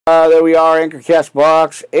There we are, Anchorcast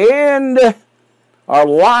Box, and our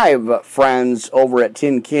live friends over at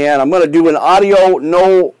Tin Can. I'm going to do an audio,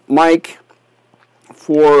 no mic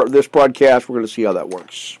for this broadcast. We're going to see how that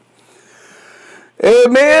works.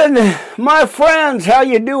 Amen. My friends, how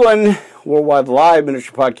you doing? Worldwide Live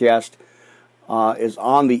Ministry Podcast is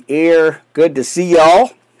on the air. Good to see y'all.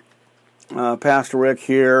 Pastor Rick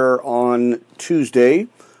here on Tuesday.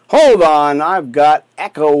 Hold on, I've got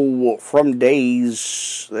echo from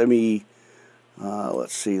days. Let's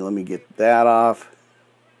see, let me get that off.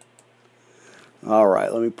 All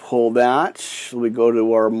right, let me pull that. Let me go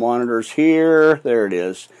to our monitors here. There it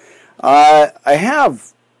is. I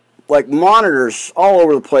have like monitors all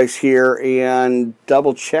over the place here and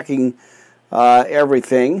double checking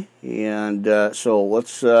everything. And so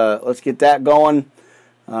let's get that going.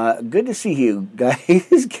 Good to see you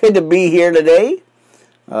guys. Good to be here today.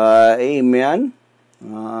 Amen.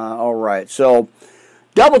 All right. So,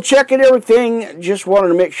 double checking everything. Just wanted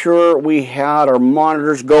to make sure we had our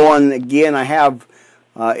monitors going. Again, I have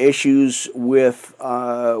issues with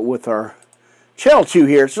our channel 2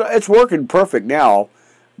 here. So it's working perfect now.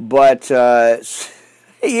 But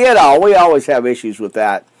we always have issues with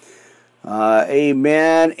that.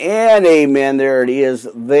 Amen and amen. There it is.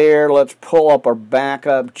 There. Let's pull up our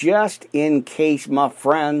backup just in case, my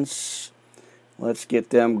friends. Let's get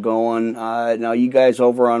them going. Now, you guys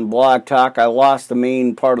over on Blog Talk, I lost the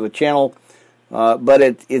main part of the channel, but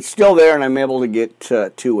it's still there, and I'm able to get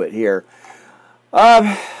to it here. All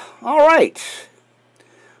right.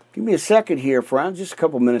 Give me a second here, friends. Just a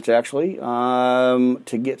couple minutes, actually,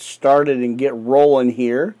 to get started and get rolling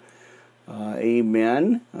here.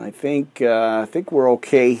 Amen. I think we're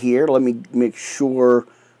okay here. Let me make sure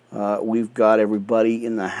we've got everybody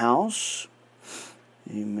in the house.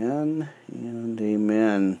 Amen and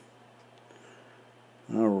amen.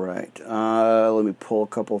 All right. Let me pull a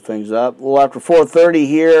couple of things up. A little after 4:30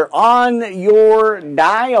 here on your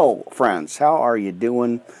dial, friends. How are you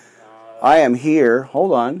doing? I am here.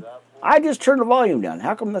 Hold on. I just turned the volume down.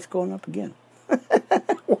 How come that's going up again?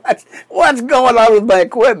 What's going on with my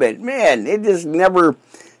equipment? Man, it just never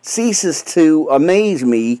ceases to amaze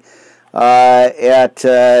me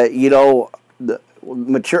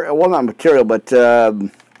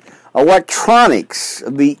electronics,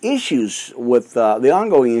 the issues with the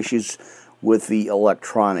ongoing issues with the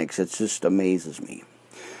electronics. It just amazes me,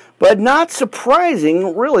 but not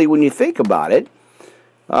surprising, really, when you think about it.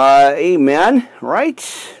 Amen. Right?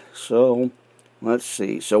 So let's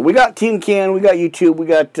see. So we got Tin Can, we got YouTube, we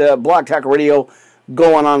got Blog Talk Radio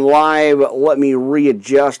going on live. Let me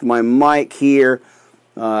readjust my mic here.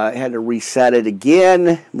 I had to reset it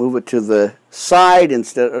again, move it to the side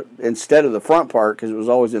instead of the front part because it was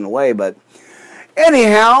always in the way. But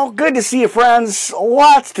anyhow, good to see you, friends.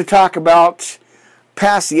 Lots to talk about.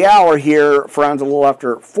 Past the hour here, friends, a little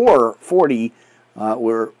after 4:40.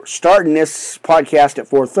 We're starting this podcast at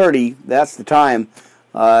 4:30. That's the time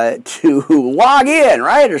to log in,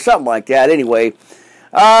 right? Or something like that. Anyway,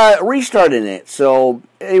 restarting it. So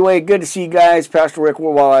anyway, good to see you guys. Pastor Rick,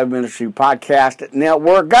 Worldwide Live Ministry Podcast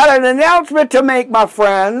Network. Got an announcement to make, my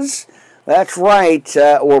friends. That's right.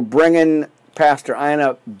 We're bringing Pastor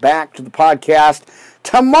Ina back to the podcast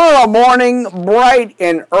tomorrow morning, bright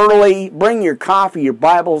and early. Bring your coffee, your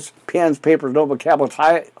Bibles, pens, papers, notebook, tablets,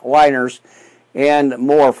 highliners, and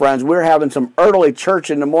more, friends. We're having some early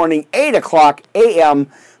church in the morning, 8 o'clock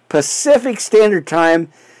a.m. Pacific Standard Time.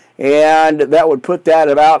 And that would put that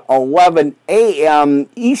about 11 a.m.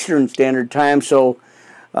 Eastern Standard Time. So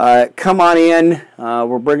come on in.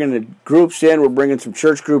 We're bringing the groups in. We're bringing some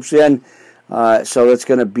church groups in. So it's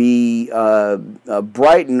going to be a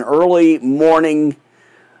bright and early morning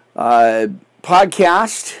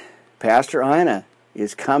podcast. Pastor Ina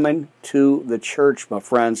is coming to the church, my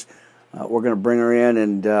friends. We're going to bring her in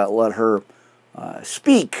and let her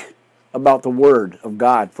speak about the Word of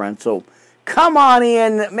God, friends. So come on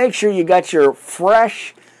in. Make sure you got your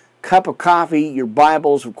fresh cup of coffee, your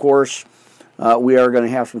Bibles, of course. We are going to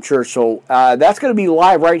have some church. So that's going to be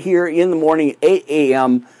live right here in the morning at 8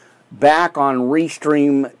 a.m. back on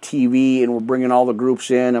Restream TV, and we're bringing all the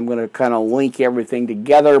groups in. I'm going to kind of link everything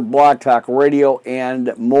together, Blog Talk Radio,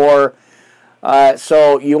 and more.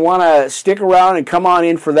 So you want to stick around and come on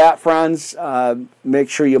in for that, friends. Make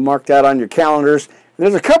sure you mark that on your calendars.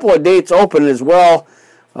 There's a couple of dates open as well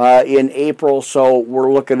in April, so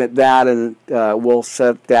we're looking at that, and we'll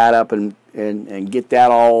set that up and get that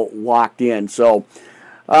all locked in. So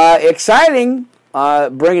exciting,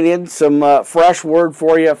 bringing in some fresh word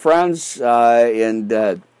for you, friends,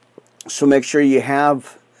 and so make sure you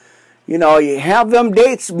have them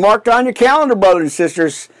dates marked on your calendar, brothers and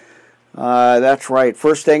sisters. That's right.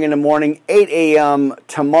 First thing in the morning, 8 a.m.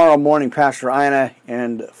 tomorrow morning, Pastor Ina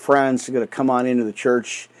and friends are going to come on into the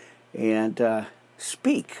church and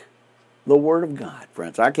speak the Word of God,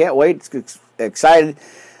 friends. I can't wait. It's excited.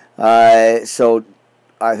 So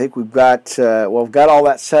I think we've got all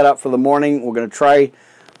that set up for the morning. We're going to try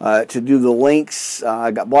to do the links.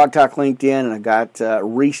 I got Blog Talk linked in, and I got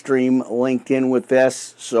Restream linked in with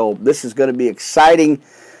this. So this is going to be exciting.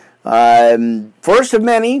 First of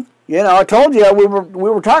many. You know, I told you we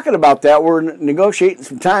were talking about that. We're negotiating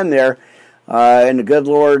some time there, and the good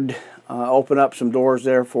Lord opened up some doors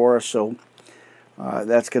there for us. So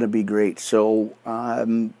that's going to be great. So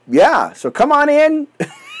so come on in.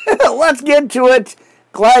 Let's get to it.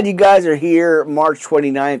 Glad you guys are here. March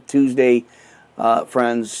 29th, Tuesday,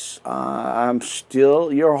 friends. I'm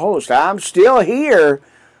still your host. I'm still here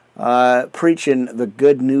preaching the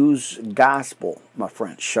good news gospel, my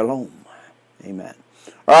friends. Shalom. Amen.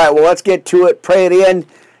 All right, well, let's get to it. Pray it in.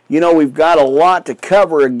 You know, we've got a lot to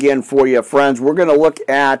cover again for you, friends. We're going to look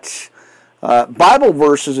at Bible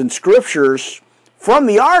verses and scriptures from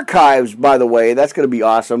the archives, by the way. That's going to be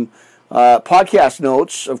awesome. Podcast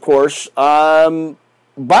notes, of course. Bible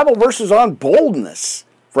verses on boldness,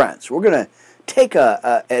 friends. We're going to take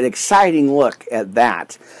an exciting look at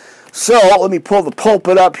that. So, let me pull the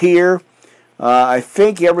pulpit up here. I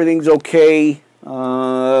think everything's okay.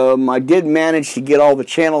 I did manage to get all the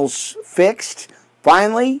channels fixed.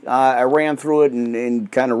 Finally, I ran through it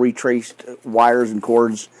and kind of retraced wires and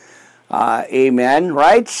cords. Amen,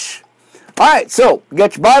 right? All right, so you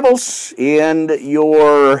got your Bibles and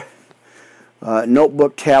your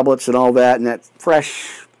notebook tablets and all that, and that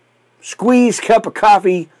fresh squeezed cup of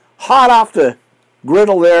coffee, hot off the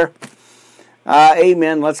griddle there.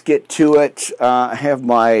 Amen, let's get to it. I have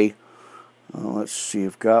my... let's see,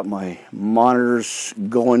 I've got my monitors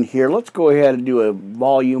going here. Let's go ahead and do a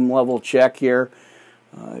volume level check here,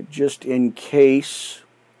 just in case.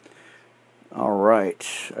 All right.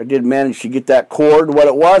 I did manage to get that cord. What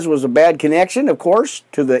it was a bad connection, of course,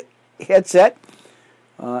 to the headset.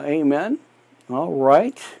 Amen. All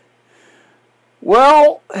right.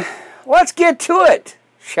 Well, let's get to it,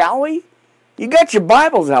 shall we? You got your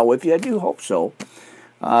Bibles out with you. I do hope so.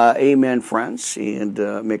 Amen, friends, and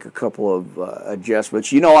make a couple of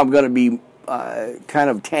adjustments. You know, I'm going to be kind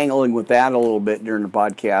of tangling with that a little bit during the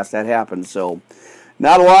podcast. That happens, so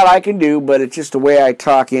not a lot I can do, but it's just the way I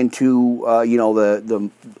talk into the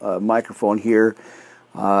microphone here,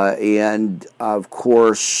 and of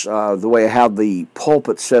course the way I have the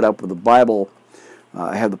pulpit set up with the Bible.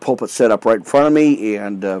 I have the pulpit set up right in front of me,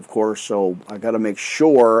 and of course, so I got to make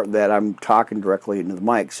sure that I'm talking directly into the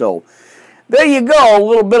mic. So. There you go, a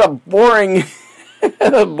little bit of boring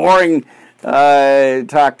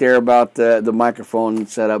talk there about the microphone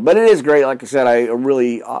setup. But it is great. Like I said, I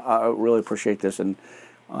really appreciate this, and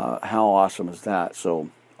how awesome is that? So,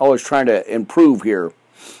 always trying to improve here.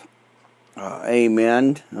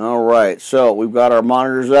 Amen. All right, so we've got our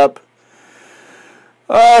monitors up.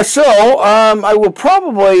 I will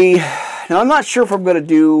probably... Now, I'm not sure if I'm going to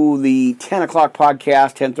do the 10 o'clock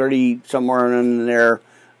podcast, 10:30, somewhere in there.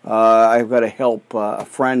 I've got to help a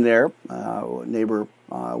friend there, a neighbor,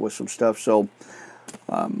 with some stuff. So,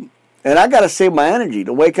 and I got to save my energy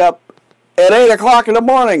to wake up at 8 o'clock in the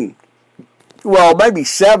morning. Well, maybe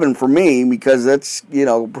 7 for me because that's,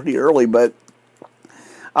 pretty early. But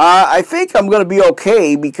I think I'm going to be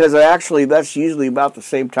okay because that's usually about the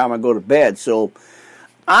same time I go to bed. So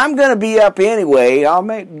I'm going to be up anyway. I'll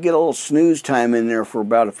get a little snooze time in there for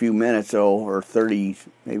about a few minutes, or 30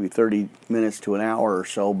 minutes to an hour or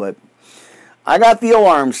so. But I got the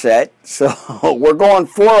alarm set, so we're going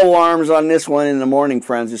 4 alarms on this one in the morning,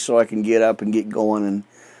 friends, just so I can get up and get going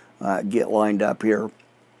and get lined up here.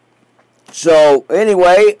 So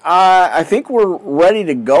anyway, I think we're ready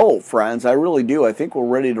to go, friends. I really do. I think we're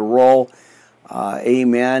ready to roll.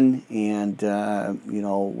 Amen. And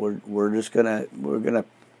we're just gonna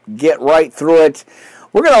get right through it.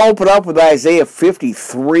 We're gonna open up with Isaiah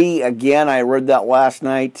 53 again. I read that last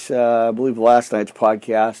night. I believe last night's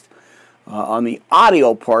podcast. On the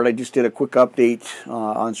audio part, I just did a quick update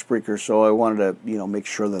on Spreaker, so I wanted to make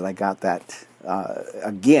sure that I got that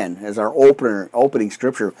again as our opening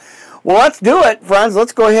scripture. Well, let's do it, friends.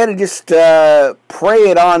 Let's go ahead and just pray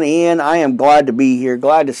it on in. I am glad to be here.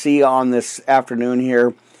 Glad to see you on this afternoon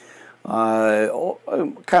here. Kind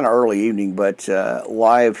of early evening, but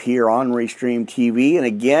live here on Restream TV. And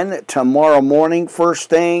again, tomorrow morning, first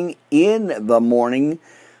thing in the morning,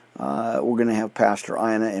 we're going to have Pastor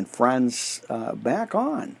Ina and friends back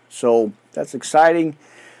on. So that's exciting.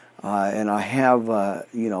 and I have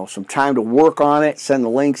some time to work on it, send the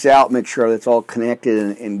links out, make sure that's all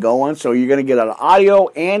connected and going. So you're going to get an audio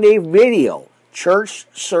and a video church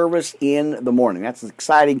service in the morning. That's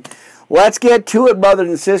exciting. Let's get to it, brothers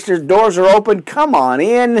and sisters. Doors are open. Come on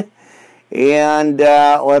in, and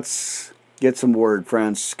let's get some word,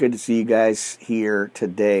 friends. Good to see you guys here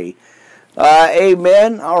today.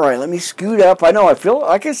 Amen. All right, let me scoot up. I know I feel,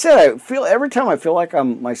 like I said, every time I feel like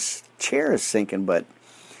my chair is sinking, but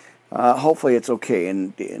hopefully it's okay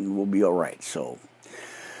and we'll be all right. So,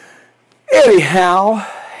 anyhow,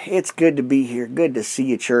 it's good to be here. Good to see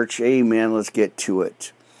you, church. Amen. Let's get to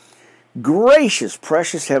it. Gracious,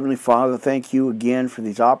 precious Heavenly Father, thank you again for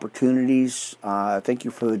these opportunities. Thank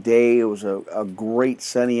you for the day. It was a great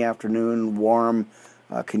sunny afternoon, warm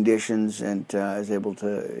conditions, and I was able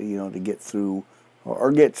to to get through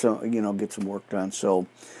or get some work done, so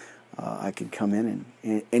I could come in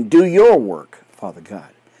and do your work, Father God.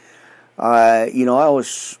 I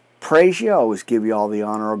always praise you. I always give you all the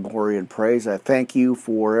honor, glory, and praise. I thank you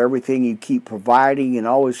for everything you keep providing and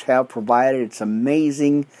always have provided. It's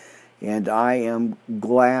amazing, and I am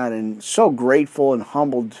glad and so grateful and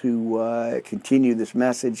humbled to continue this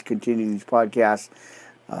message, continue these podcasts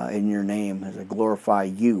in your name as I glorify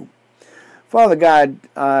you. Father God,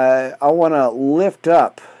 I want to lift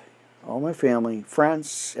up all my family,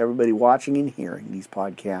 friends, everybody watching and hearing these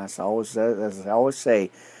podcasts. As I always say,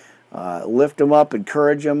 lift them up,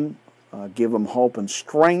 encourage them, give them hope and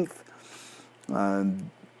strength. Show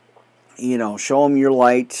them your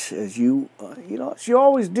light as you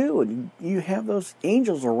always do, and you have those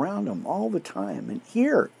angels around them all the time. And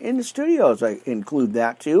here in the studios, I include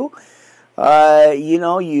that too. You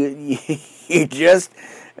just,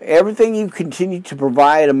 everything you continue to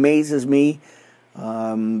provide amazes me.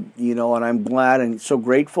 And I'm glad and so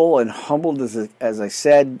grateful and humbled, as I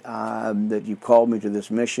said, that you called me to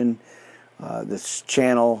this mission, this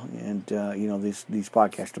channel, and these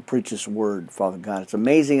podcasts to preach this word, Father God. It's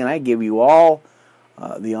amazing, and I give you all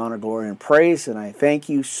the honor, glory, and praise. And I thank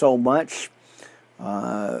you so much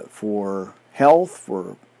for health,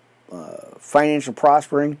 for financial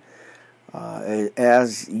prospering,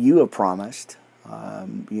 as you have promised.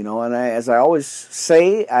 And as I always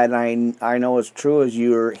say, and I know it's true, as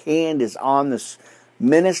your hand is on this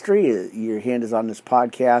ministry, your hand is on this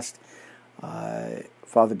podcast,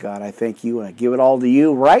 Father God, I thank you, and I give it all to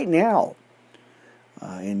you right now.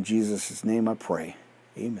 In Jesus' name I pray.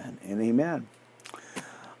 Amen and amen.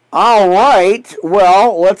 All right,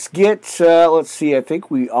 well, let's see, I think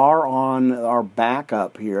we are on our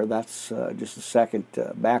backup here. That's just a second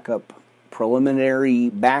preliminary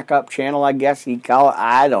backup channel, I guess you call it.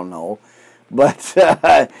 I don't know. But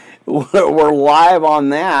we're live on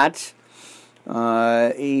that.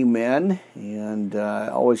 Amen. And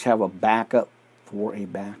always have a backup for a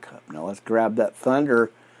backup. Now let's grab that thunder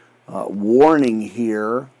warning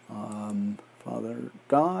here. Father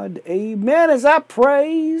God, amen, as I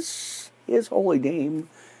praise his holy name.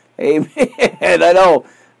 Amen. I know.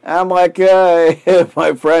 I'm like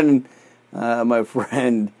my friend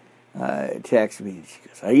texted me and she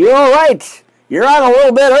goes, "Are you all right? You're on a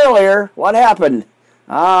little bit earlier. What happened?"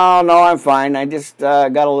 "Oh, no, I'm fine. I just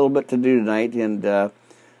got a little bit to do tonight," and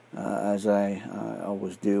as I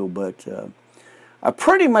always do. But I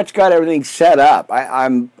pretty much got everything set up.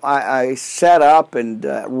 I set up and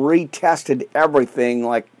retested everything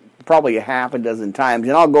like probably a half a dozen times,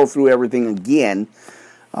 and I'll go through everything again.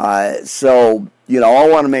 So I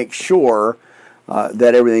want to make sure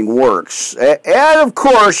that everything works. And of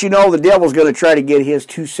course, the devil's going to try to get his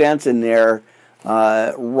 2 cents in there,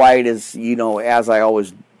 right as I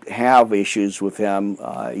always have issues with him,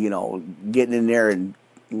 getting in there and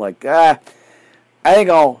like, I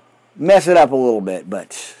think I'll mess it up a little bit,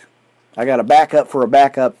 but I got a backup for a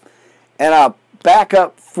backup and a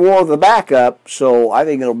backup for the backup, so I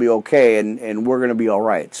think it'll be okay, and we're going to be all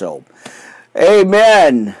right. So,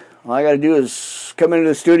 amen. All I got to do is come into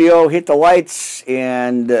the studio, hit the lights,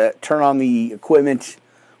 and turn on the equipment,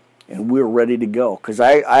 and we're ready to go. Because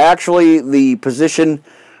I actually, the position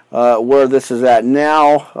where this is at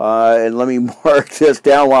now, and let me mark this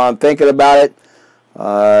down while I'm thinking about it.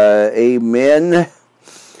 Amen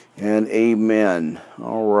and amen.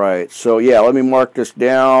 All right. So, yeah, let me mark this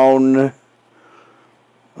down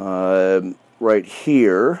right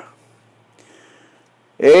here.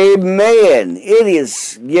 Amen. It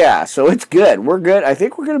is, yeah, so it's good. We're good. I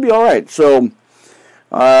think we're going to be all right. So,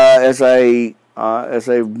 as I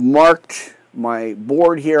marked my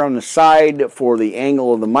board here on the side for the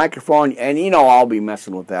angle of the microphone, and I'll be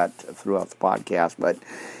messing with that throughout the podcast. But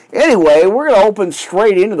anyway, we're going to open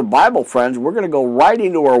straight into the Bible, friends. We're going to go right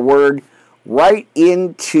into our word right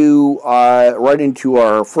into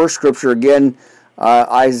our first scripture again,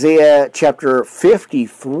 Isaiah chapter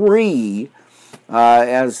 53.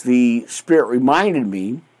 As the Spirit reminded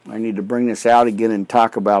me, I need to bring this out again and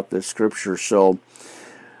talk about this scripture. So,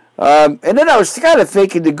 and then I was kind of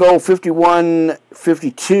thinking to go 51,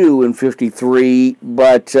 52, and 53,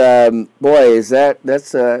 but boy,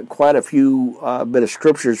 that's quite a few bit of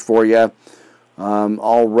scriptures for you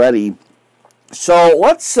already. So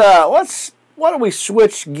why don't we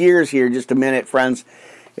switch gears here just a minute, friends,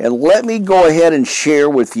 and let me go ahead and share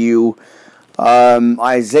with you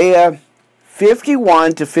Isaiah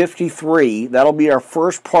 51 to 53. That'll be our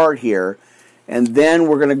first part here. And then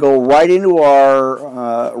we're going to go right into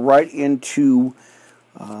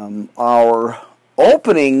our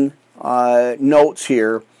opening notes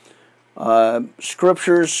here,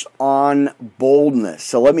 scriptures on boldness.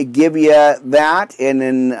 So let me give you that, and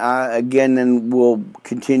then then we'll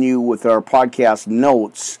continue with our podcast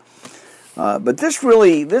notes. But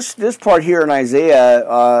this part here in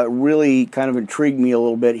Isaiah really kind of intrigued me a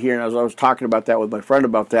little bit here, and as I was talking about that with my friend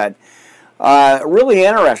about that, really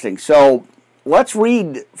interesting. So let's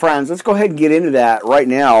read, friends. Let's go ahead and get into that right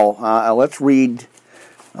now. Let's read.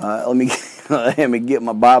 Let me get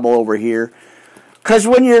my Bible over here, because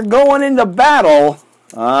when you're going into battle,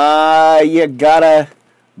 you gotta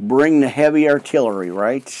bring the heavy artillery,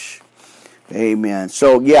 right? Amen.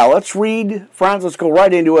 So yeah, let's read, friends. Let's go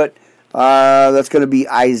right into it. That's going to be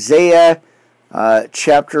Isaiah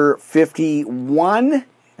chapter 51.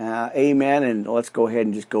 Amen. And let's go ahead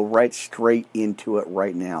and just go right straight into it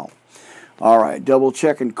right now. All right. Double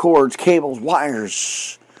checking cords, cables,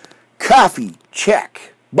 wires. Coffee,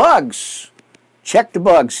 check. Bugs, check the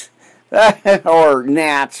bugs. Or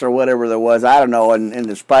gnats or whatever there was. I don't know. And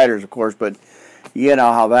the spiders, of course. But you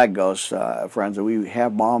know how that goes, friends. We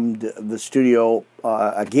have bombed the studio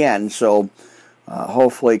again. So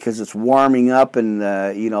hopefully, because it's warming up, and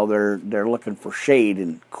they're looking for shade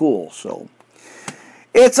and cool. So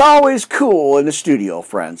it's always cool in the studio,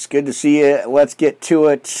 friends. Good to see you. Let's get to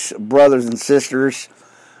it, brothers and sisters.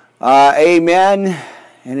 Amen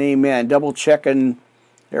and amen. Double checking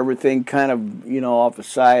everything, kind of off the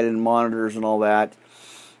side and monitors and all that.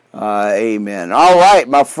 Amen. All right,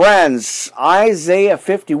 my friends. Isaiah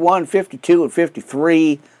 51, 52, and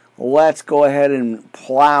 53. Let's go ahead and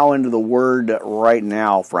plow into the word right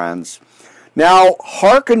now, friends. Now,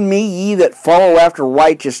 hearken me, ye that follow after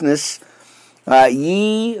righteousness,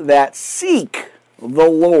 ye that seek the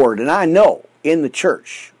Lord. And I know in the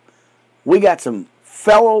church, we got some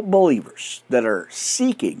fellow believers that are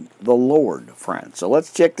seeking the Lord, friends. So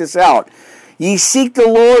let's check this out. Ye seek the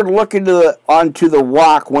Lord, look unto the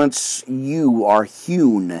rock whence you are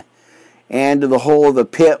hewn, and to the hole of the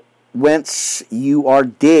pit whence you are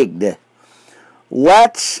digged.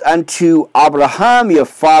 Let unto Abraham your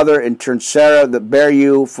father and turn Sarah that bare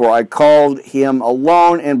you, for I called him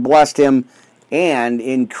alone and blessed him and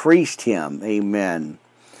increased him. Amen.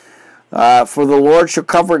 For the Lord shall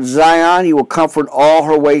comfort Zion, he will comfort all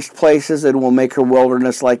her waste places, and will make her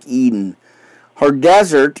wilderness like Eden. Her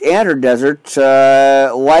desert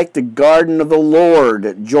like the garden of the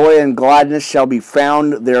Lord. Joy and gladness shall be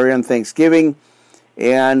found therein, thanksgiving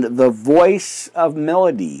and the voice of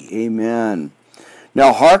melody. Amen.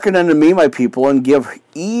 Now hearken unto me, my people, and give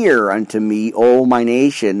ear unto me, O my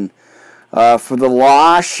nation. For the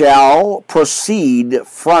law shall proceed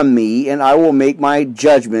from me, and I will make my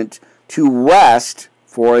judgment to rest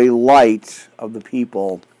for a light of the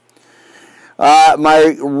people.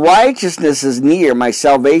 My righteousness is near, my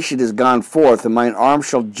salvation is gone forth, and mine arm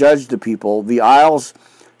shall judge the people. The isles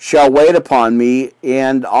shall wait upon me,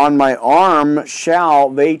 and on my arm shall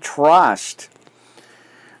they trust.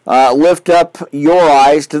 Lift up your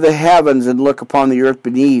eyes to the heavens, and look upon the earth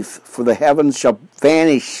beneath, for the heavens shall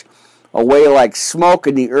vanish away like smoke,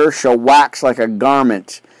 and the earth shall wax like a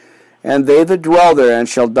garment, and they that dwell therein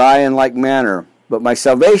shall die in like manner. But my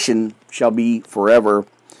salvation shall be forever,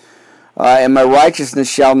 and my righteousness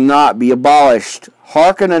shall not be abolished.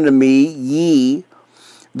 Hearken unto me, ye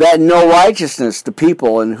that know righteousness, the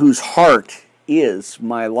people in whose heart is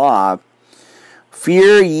my law.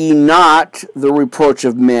 Fear ye not the reproach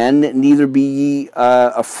of men, neither be ye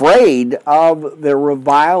afraid of their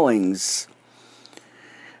revilings.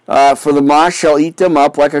 For the moth shall eat them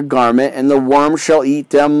up like a garment, and the worm shall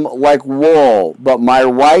eat them like wool. But my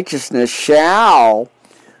righteousness shall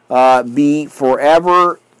be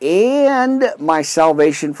forever, and my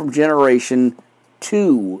salvation from generation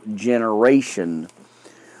to generation.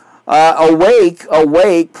 Awake,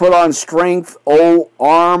 awake, put on strength, O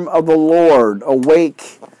arm of the Lord.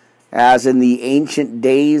 Awake, as in the ancient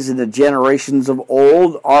days, in the generations of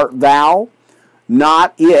old, art thou.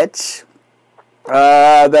 not it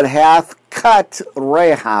that hath cut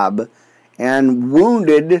Rahab and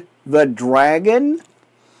wounded the dragon?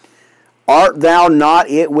 Art thou not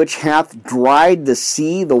it which hath dried the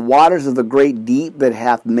sea, the waters of the great deep, that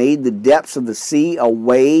hath made the depths of the sea a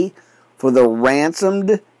way for the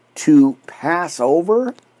ransomed to pass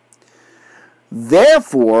over?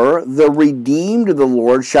 Therefore the redeemed of the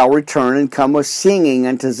Lord shall return and come with singing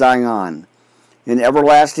unto Zion, and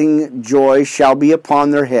everlasting joy shall be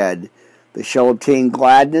upon their head. They shall obtain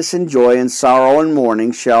gladness and joy, and sorrow and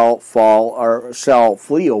mourning shall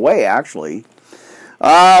flee away, actually.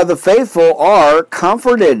 The faithful are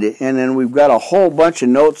comforted. And then we've got a whole bunch of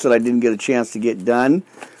notes that I didn't get a chance to get done.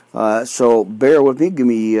 So bear with me. Give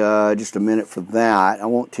me just a minute for that. I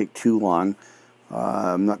won't take too long.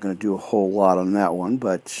 I'm not going to do a whole lot on that one,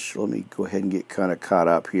 but let me go ahead and get kind of caught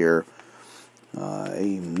up here.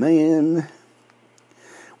 Amen.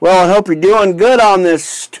 Well, I hope you're doing good on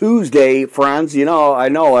this Tuesday, friends. You know, I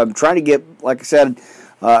know I'm trying to get, like I said,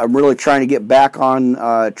 I'm really trying to get back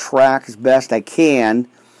on track as best I can,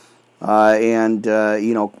 and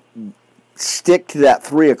you know, stick to that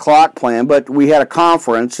 3 o'clock plan. But we had a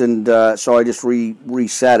conference, and so I just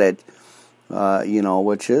reset it. You know,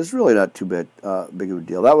 which is really not too big of a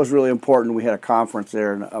deal. That was really important. We had a conference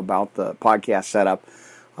there about the podcast setup.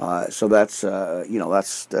 So that's you know,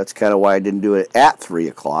 that's kind of why I didn't do it at 3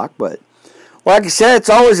 o'clock. But like I said, it's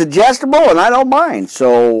always adjustable, and I don't mind.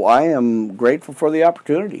 So I am grateful for the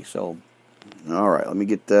opportunity. So, all right, let me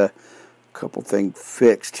get the couple things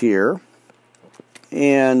fixed here.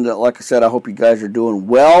 And like I said, I hope you guys are doing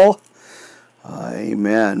well.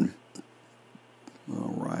 Amen.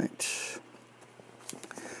 All right.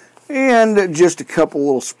 And just a couple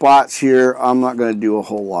little spots here. I'm not going to do a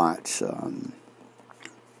whole lot.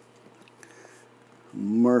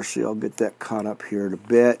 Mercy, I'll get that caught up here in a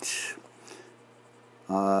bit.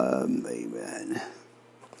 Amen.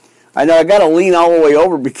 I know I got to lean all the way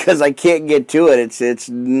over because I can't get to it. It's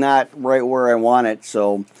not right where I want it.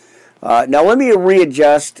 So now let me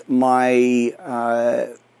readjust my.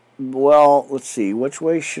 Well, let's see. Which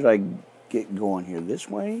way should I get going here? This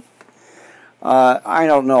way? I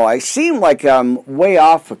don't know. I seem like I'm way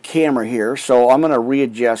off the camera here, so I'm going to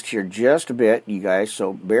readjust here just a bit, you guys.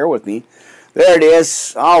 So bear with me. There it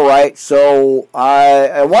is. All right. So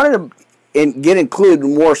I wanted to get included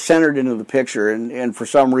more centered into the picture, and for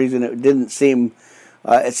some reason it didn't seem.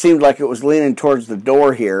 It seemed like it was leaning towards the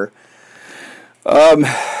door here.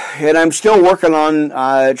 And I'm still working on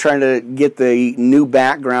trying to get the new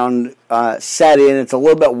background set in. It's a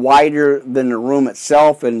little bit wider than the room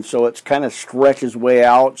itself, and so it's kind of stretches way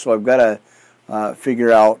out. So I've got to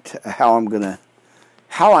figure out how I'm gonna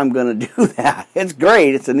do that. It's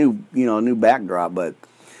great. It's a new backdrop, but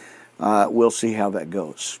we'll see how that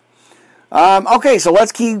goes. Okay, so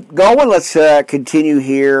let's keep going. Let's continue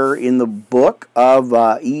here in the book of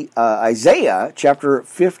Isaiah, chapter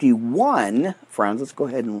 51. Friends, let's go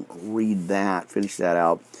ahead and read that, finish that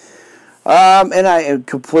out. And I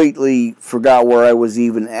completely forgot where I was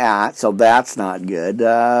even at, so that's not good.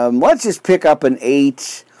 Let's just pick up an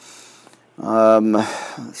 8.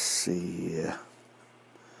 Let's see.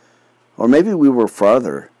 Or maybe we were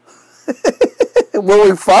farther. Were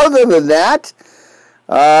we farther than that?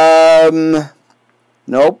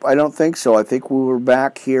 Nope, I don't think so. I think we were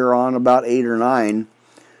back here on about 8 or 9.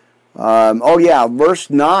 Oh yeah, verse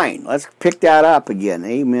 9. Let's pick that up again.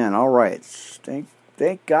 Amen. All right.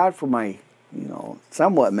 Thank God for my,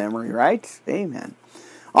 somewhat memory, right? Amen.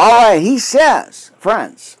 All right, he says,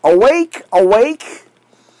 friends, awake, awake,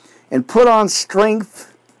 and put on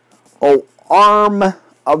strength, O arm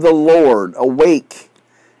of the Lord. Awake,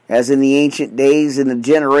 as in the ancient days, in the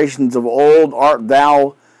generations of old, art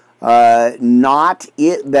thou not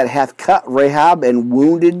it that hath cut Rahab and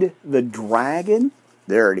wounded the dragon?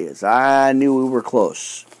 There it is. I knew we were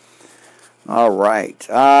close. All right.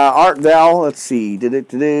 Art thou, let's see,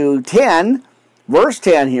 10, verse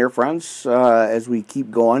 10 here, friends, as we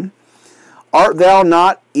keep going. Art thou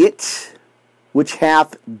not it which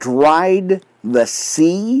hath dried the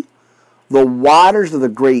sea, the waters of the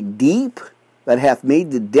great deep, that hath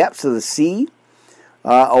made the depths of the sea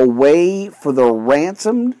a way for the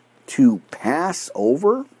ransomed to pass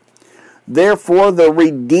over? Therefore the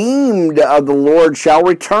redeemed of the Lord shall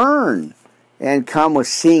return and come with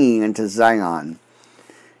singing unto Zion,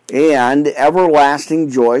 and everlasting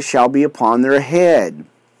joy shall be upon their head.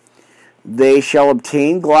 They shall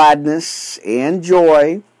obtain gladness and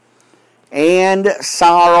joy, and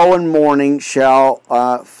sorrow and mourning shall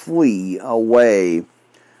flee away.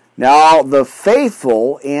 Now, the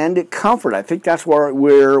faithful and comfort. I think that's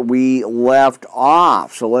where we left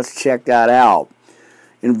off. So let's check that out.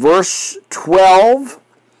 In verse 12,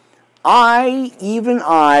 I, even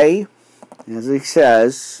I, as he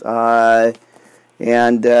says,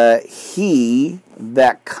 and he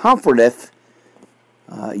that comforteth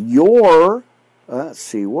your, let's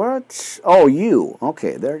see, what? Oh, you.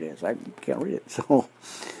 Okay, there it is. I can't read it. So,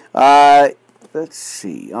 let's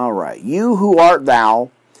see. All right. You who art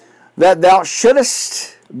thou, that thou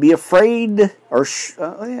shouldest be afraid, or,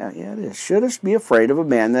 it is. Shouldest be afraid of a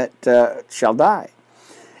man that shall die,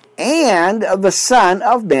 and of the Son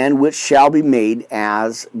of Man which shall be made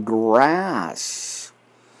as grass.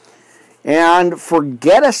 And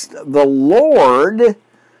forgettest the Lord,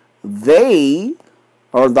 they,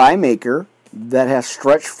 or thy Maker, that hath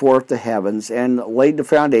stretched forth the heavens and laid the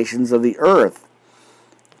foundations of the earth,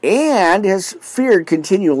 and has feared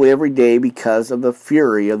continually every day because of the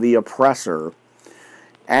fury of the oppressor,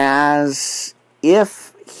 as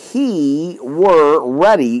if he were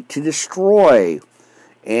ready to destroy.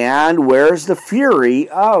 And where's the fury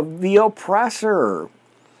of the oppressor?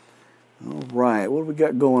 All right, what do we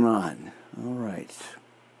got going on? All right.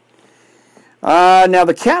 Now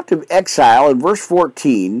the captive exile in verse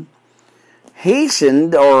 14 hasteneth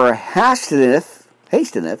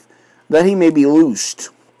that he may be loosed,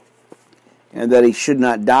 and that he should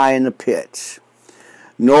not die in the pit,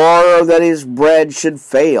 nor that his bread should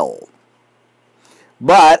fail.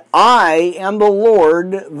 But I am the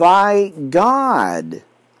Lord thy God,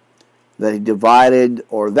 that divided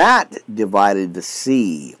the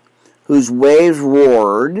sea, whose waves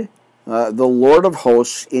roared. The Lord of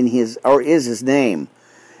hosts is his name.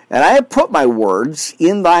 And I have put my words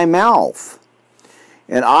in thy mouth,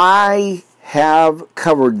 and I have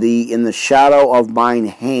covered thee in the shadow of mine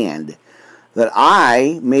hand, that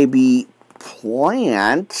I may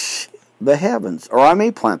plant the heavens.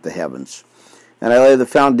 And I lay the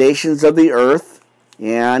foundations of the earth,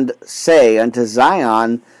 and say unto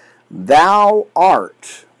Zion, thou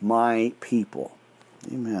art my people.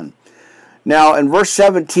 Amen. Now, in verse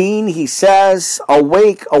 17, he says,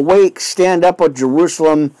 awake, awake, stand up, O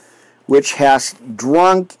Jerusalem, which hast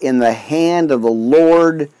drunk in the hand of the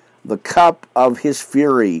Lord the cup of his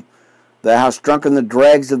fury. Thou hast drunken the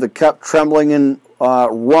dregs of the cup, trembling, and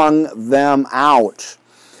wrung them out.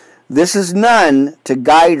 This is none to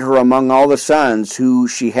guide her among all the sons who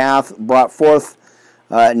she hath brought forth,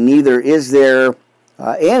 neither is there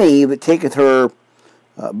any that taketh her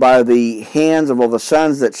by the hands of all the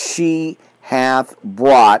sons that she hath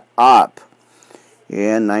brought up.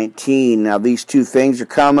 And 19, now these two things are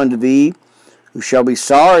come unto thee, who shall be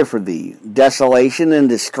sorry for thee, desolation and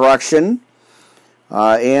destruction,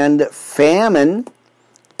 and famine,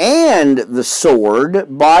 and the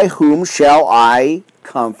sword, by whom shall I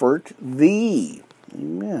comfort thee.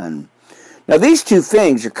 Amen. Now these two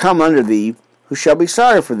things are come unto thee, who shall be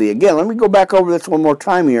sorry for thee. Again, let me go back over this one more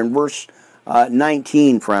time here in verse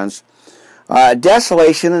 19, friends.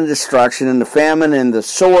 Desolation and destruction, and the famine, and the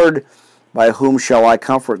sword, by whom shall I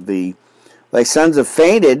comfort thee? Thy sons have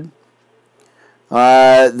fainted,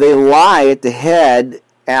 they lie at the head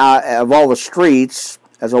of all the streets,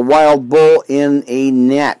 as a wild bull in a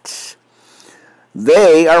net.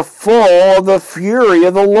 They are full of the fury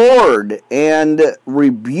of the Lord, and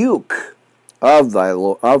rebuke of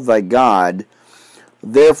thy God.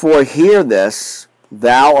 Therefore hear this,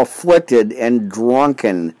 thou afflicted and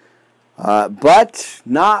drunken, but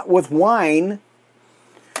not with wine.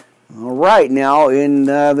 All right, now in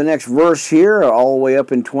the next verse here, all the way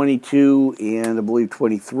up in 22 and I believe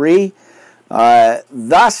 23,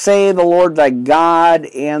 thus saith the Lord thy God,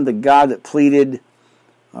 and the God that pleaded,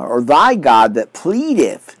 or thy God that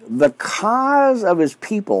pleadeth the cause of his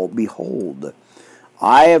people, behold,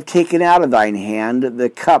 I have taken out of thine hand the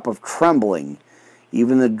cup of trembling,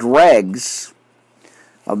 even the dregs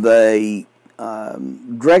of the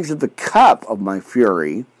cup of my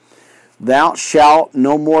fury. Thou shalt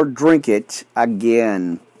no more drink it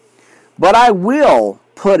again. But I will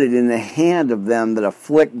put it in the hand of them that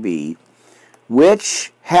afflict thee,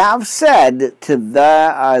 which have said to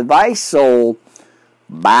thy soul,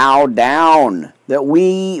 bow down, that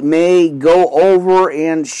we may go over,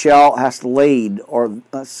 and hast laid, or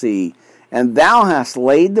let's see, and thou hast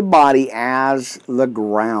laid the body as the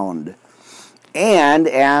ground, and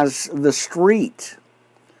as the street,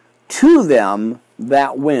 to them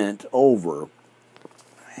that went over.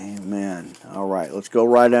 Amen. All right, let's go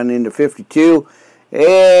right on into 52.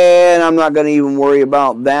 And I'm not going to even worry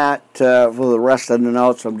about that for the rest of the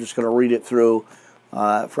notes. I'm just going to read it through,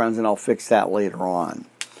 friends, and I'll fix that later on.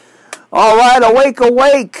 All right, awake,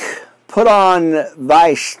 awake. Put on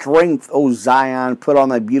thy strength, O Zion. Put on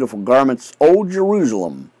thy beautiful garments, O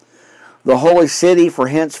Jerusalem, the holy city, for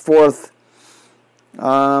henceforth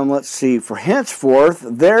Let's see. For henceforth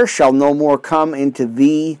there shall no more come into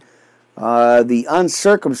thee the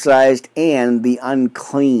uncircumcised and the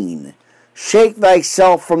unclean. Shake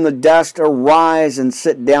thyself from the dust, arise and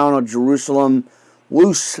sit down, O Jerusalem.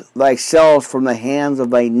 Loose thyself from the hands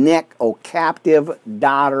of thy neck, O captive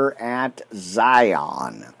daughter at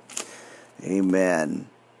Zion. Amen.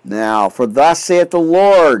 Now, for thus saith the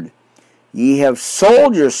Lord, ye have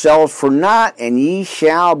sold yourselves for naught, and ye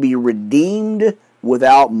shall be redeemed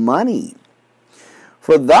without money.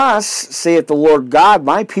 For thus saith the Lord God,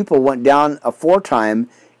 my people went down aforetime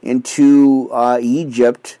into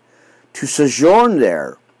Egypt to sojourn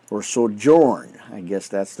there, or sojourn, I guess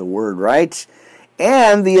that's the word, right?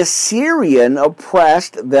 And the Assyrian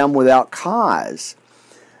oppressed them without cause.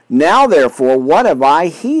 Now therefore, what have I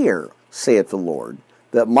here, saith the Lord,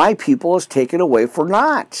 that my people is taken away for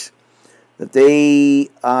naught? That they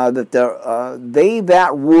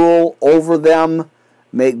that rule over them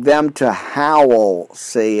make them to howl,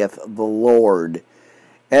 saith the Lord.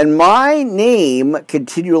 And my name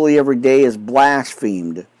continually every day is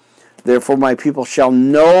blasphemed. Therefore my people shall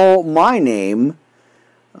know my name.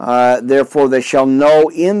 Therefore they shall know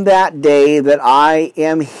in that day that I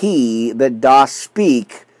am he that doth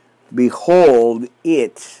speak. Behold,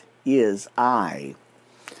 it is I.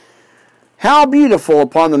 How beautiful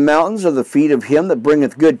upon the mountains are the feet of him that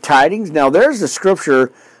bringeth good tidings. Now there's the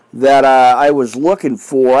scripture that I was looking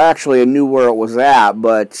for. Actually, I knew where it was at,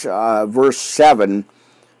 but verse 7,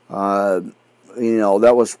 that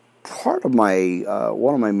was part of my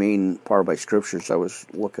one of my main part of my scriptures I was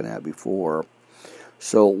looking at before.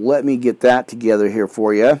 So let me get that together here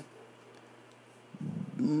for you.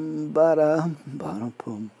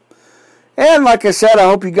 And like I said, I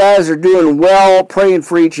hope you guys are doing well. Praying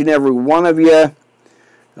for each and every one of you.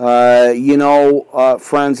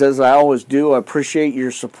 Friends, as I always do, I appreciate your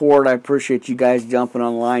support. I appreciate you guys jumping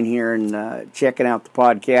online here and checking out the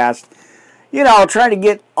podcast. Try to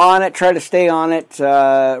get on it, try to stay on it.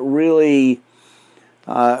 Really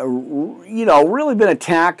been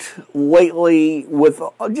attacked lately with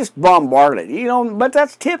just bombarded. But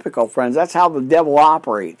that's typical, friends. That's how the devil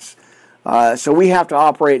operates. So we have to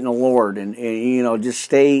operate in the Lord and just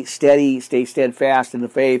stay steady, stay steadfast in the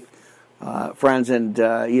faith, friends, and,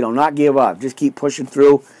 not give up. Just keep pushing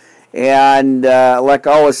through. And like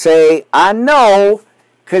I always say, I know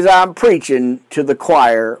because I'm preaching to the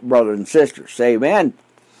choir, brothers and sisters. Amen.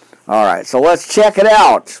 All right, so let's check it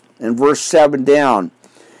out in verse 7 down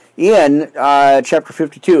in chapter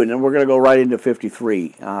 52, and then we're going to go right into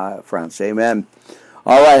 53, friends. Amen.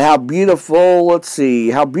 All right, how beautiful, let's see,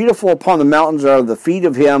 how beautiful upon the mountains are the feet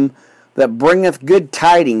of him that bringeth good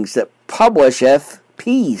tidings, that publisheth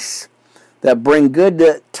peace, that bring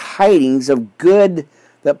good tidings of good,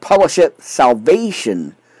 that publisheth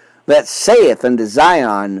salvation, that saith unto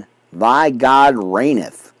Zion, thy God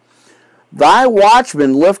reigneth. Thy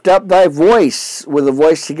watchmen lift up thy voice, with a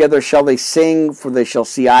voice together shall they sing, for they shall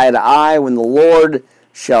see eye to eye, when the Lord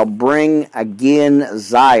shall bring again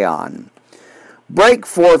Zion. Break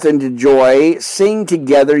forth into joy, sing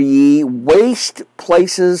together, ye waste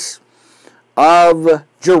places of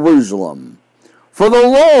Jerusalem. For the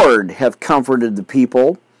Lord hath comforted the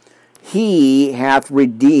people, he hath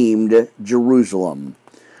redeemed Jerusalem.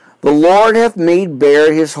 The Lord hath made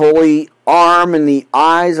bare his holy arm in the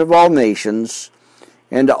eyes of all nations,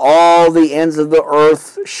 and all the ends of the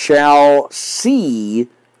earth shall see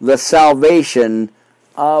the salvation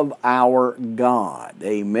of our God.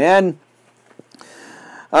 Amen.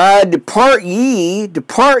 Depart ye,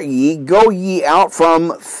 go ye out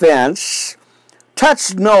from thence.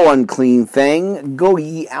 Touch no unclean thing, go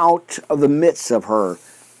ye out of the midst of her.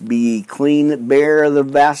 Be ye clean, bear the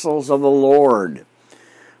vessels of the Lord.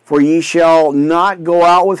 For ye shall not go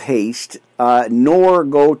out with haste, nor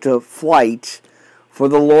go to flight, for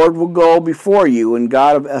the Lord will go before you, and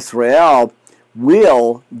God of Israel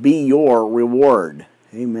will be your reward.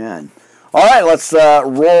 Amen. All right, let's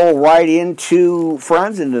roll right into,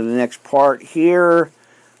 friends, into the next part here.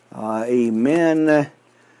 Amen.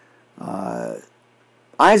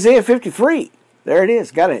 Isaiah 53. There it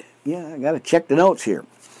is. Got to check the notes here.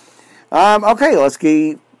 Okay,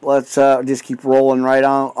 let's just keep rolling right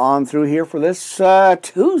on through here for this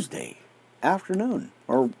Tuesday afternoon,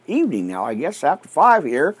 or evening now, I guess, after 5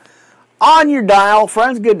 here. On your dial,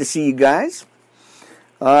 friends. Good to see you guys.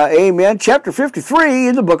 Amen. Chapter 53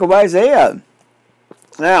 in the book of Isaiah.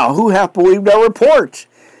 Now, who hath believed our report?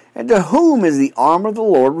 And to whom is the arm of the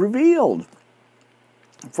Lord revealed?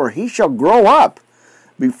 For he shall grow up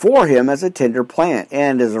before him as a tender plant,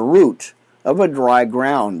 and as a root of a dry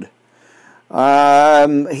ground.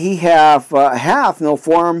 He hath no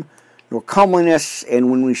form, nor comeliness,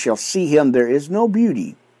 and when we shall see him, there is no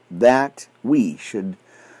beauty that we should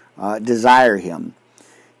desire him.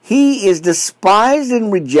 He is despised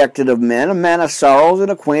and rejected of men, a man of sorrows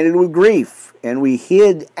and acquainted with grief. And we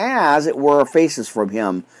hid, as it were, our faces from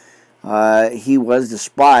him. He was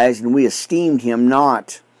despised, and we esteemed him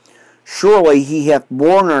not. Surely he hath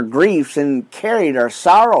borne our griefs and carried our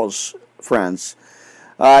sorrows, friends.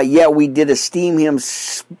 Yet we did esteem him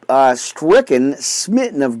stricken,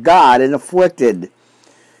 smitten of God, and afflicted.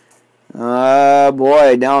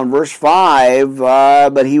 Now in verse 5,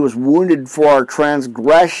 but he was wounded for our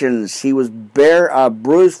transgressions, he was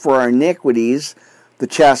bruised for our iniquities, the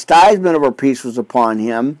chastisement of our peace was upon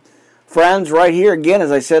him. Friends, right here again,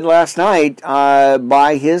 as I said last night,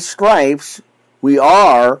 by his stripes we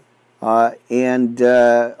are,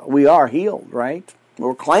 we are healed, right?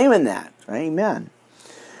 We're claiming that. Amen.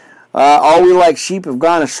 All we like sheep have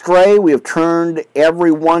gone astray, we have turned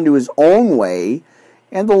every one to his own way,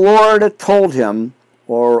 and the Lord hath told him,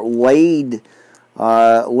 or laid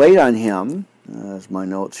on him, that's my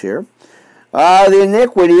notes here, the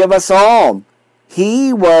iniquity of us all.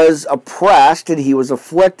 He was oppressed and he was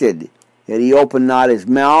afflicted, yet he opened not his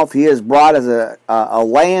mouth. He is brought as a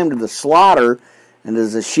lamb to the slaughter, and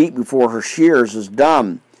as a sheep before her shears is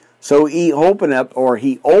dumb. So he openeth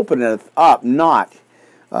up not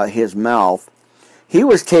his mouth. He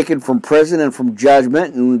was taken from prison and from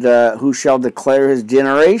judgment, and who shall declare his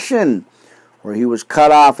generation? For he was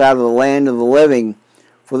cut off out of the land of the living.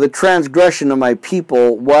 For the transgression of my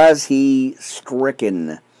people was he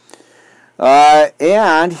stricken.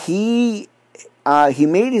 And he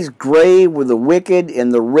made his grave with the wicked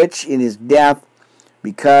and the rich in his death,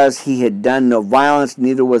 because he had done no violence,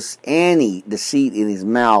 neither was any deceit in his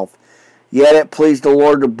mouth. Yet it pleased the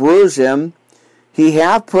Lord to bruise him. He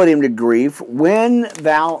hath put him to grief. When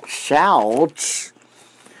thou shalt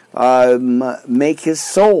make his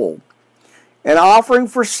soul an offering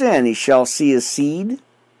for sin, he shall see his seed.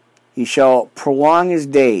 He shall prolong his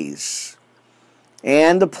days.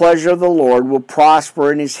 And the pleasure of the Lord will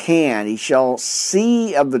prosper in his hand. He shall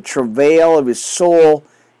see of the travail of his soul,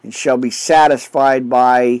 and shall be satisfied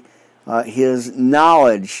by his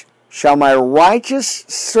knowledge. Shall my righteous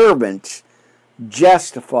servant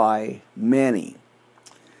justify many?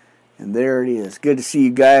 And there it is. Good to see you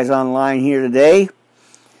guys online here today.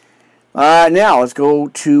 Now, let's go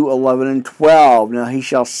to 11 and 12. Now, he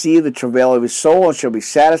shall see the travail of his soul and shall be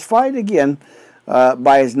satisfied. Again,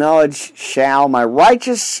 by his knowledge shall my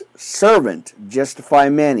righteous servant justify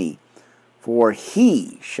many, for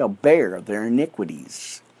he shall bear their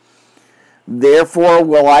iniquities. Therefore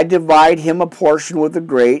will I divide him a portion with the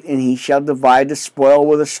great, and he shall divide the spoil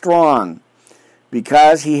with the strong.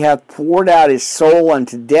 Because he hath poured out his soul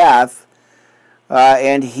unto death,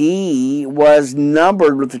 and he was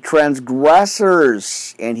numbered with the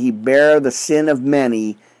transgressors, and he bare the sin of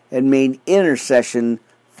many, and made intercession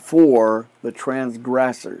for the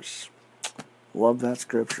transgressors. Love that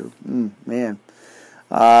scripture. Man.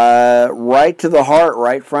 Right to the heart,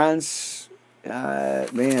 right, friends?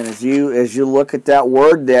 Man, as you look at that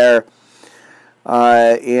word there,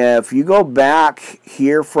 if you go back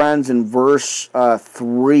here, friends, in verse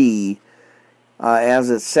 3, as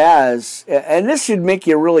it says, and this should make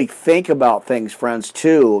you really think about things, friends,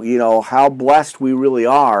 too, how blessed we really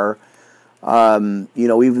are,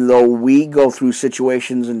 even though we go through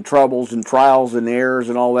situations and troubles and trials and errors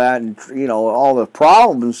and all that, and, all the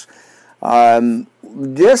problems,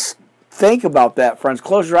 just think about that, friends.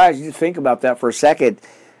 Close your eyes and just think about that for a second.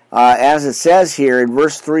 As it says here in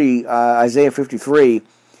verse 3, Isaiah 53,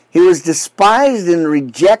 he was despised and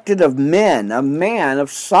rejected of men, a man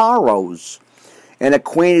of sorrows, and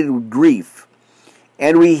acquainted with grief.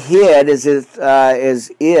 And we hid as it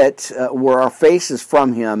were our faces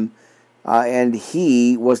from him, and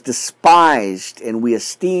he was despised, and we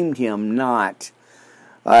esteemed him not.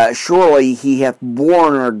 Surely he hath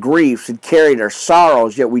borne our griefs and carried our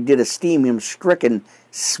sorrows, yet we did esteem him stricken,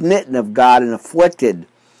 smitten of God, and afflicted.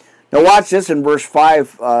 Now watch this in verse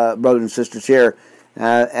 5, brothers and sisters, here,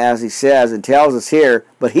 as he says and tells us here,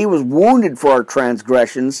 but he was wounded for our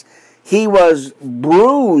transgressions, he was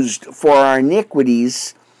bruised for our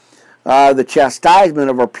iniquities, the chastisement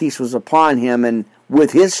of our peace was upon him, and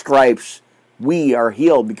with his stripes we are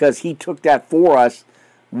healed. Because he took that for us,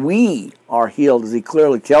 we are healed, as he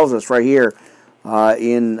clearly tells us right here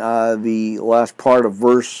in the last part of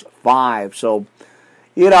verse 5. So,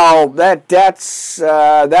 that's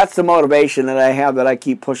the motivation that I have, that I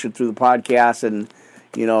keep pushing through the podcast and,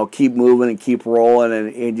 keep moving and keep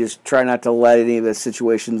rolling and just try not to let any of the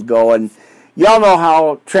situations go. And y'all know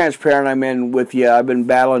how transparent I'm in with you. I've been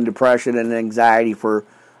battling depression and anxiety for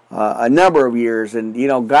a number of years, and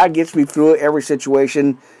God gets me through every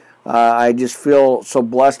situation. I just feel so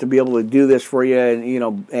blessed to be able to do this for you,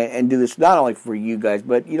 and and do this not only for you guys,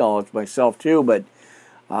 but it's myself too. But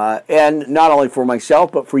and not only for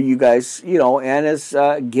myself, but for you guys, and as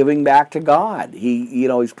giving back to God.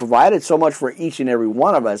 He's provided so much for each and every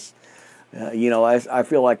one of us. I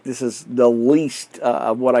feel like this is the least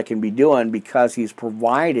of what I can be doing because He's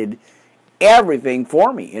provided everything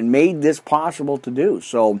for me and made this possible to do.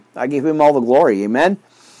 So I give Him all the glory. Amen.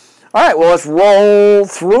 All right, well, let's roll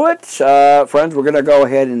through it. Friends, we're going to go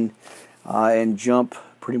ahead and jump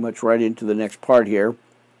pretty much right into the next part here.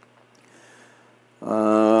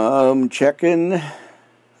 Checking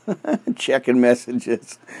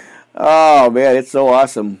messages. Oh, man, it's so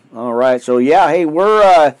awesome. All right, so yeah, hey, we're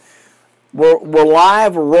live.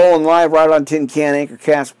 We're rolling live right on Tin Can,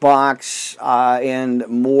 Anchorcast Box, and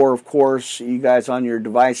more, of course, you guys on your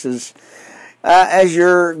devices. As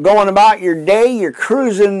you're going about your day, you're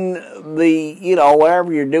cruising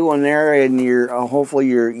whatever you're doing there, and hopefully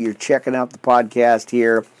you're checking out the podcast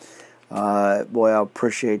here. Boy, I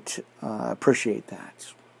appreciate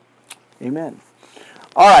that. Amen.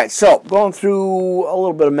 All right, so going through a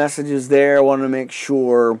little bit of messages there. I want to make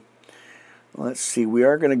sure. Let's see. We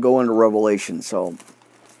are going to go into Revelation, so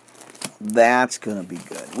that's going to be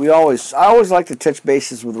good. I always like to touch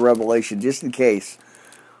bases with Revelation just in case.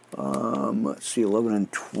 Let's see, 11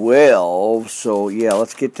 and 12. So yeah,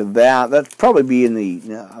 let's get to that. That'll probably be in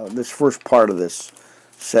this first part of this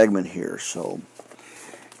segment here. So,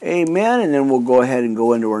 amen. And then we'll go ahead and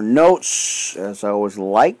go into our notes, as I always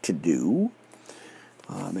like to do.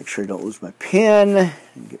 Make sure I don't lose my pen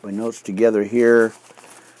and get my notes together here.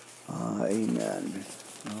 Amen.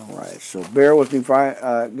 All right. So bear with me,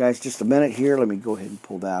 guys, just a minute here. Let me go ahead and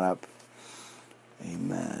pull that up.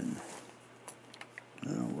 Amen.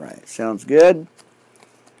 All right, sounds good.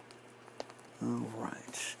 All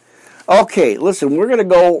right. Okay, listen, we're going to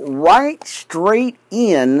go right straight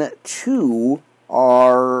in to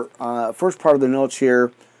our first part of the notes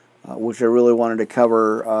here, which I really wanted to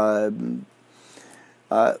cover.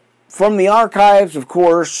 From the archives, of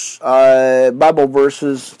course, Bible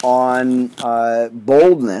verses on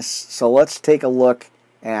boldness. So let's take a look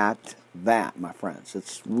at that, my friends.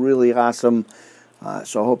 It's really awesome.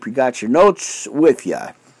 So I hope you got your notes with you.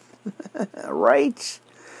 Right?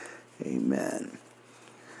 Amen.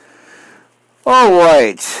 All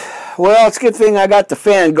right. Well, it's a good thing I got the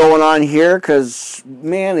fan going on here because,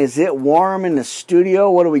 man, is it warm in the studio.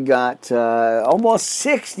 What do we got? Almost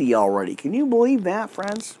 60 already. Can you believe that,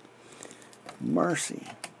 friends? Mercy.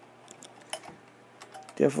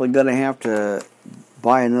 Definitely going to have to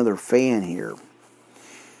buy another fan here.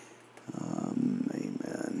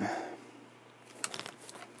 Amen.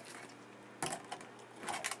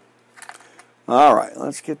 All right,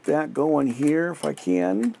 let's get that going here if I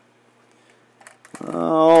can.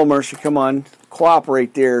 Oh, mercy, come on.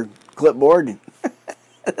 Cooperate there, clipboard.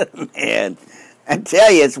 Man, I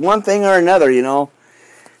tell you, it's one thing or another,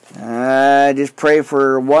 I just pray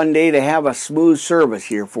for one day to have a smooth service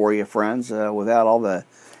here for you, friends, without all the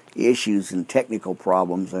issues and technical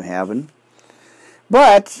problems I'm having.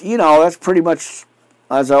 But, that's pretty much,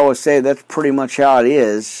 as I always say, that's pretty much how it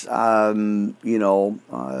is,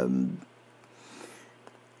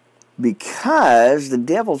 because the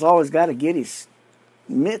devil's always got to get his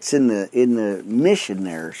mitts in the mission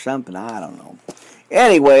there or something. I don't know.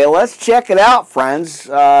 Anyway, let's check it out, friends.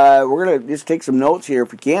 We're going to just take some notes here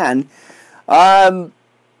if we can.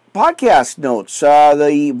 Podcast notes.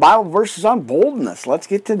 The Bible verses on boldness. Let's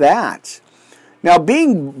get to that. Now,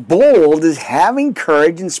 being bold is having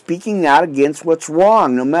courage and speaking out against what's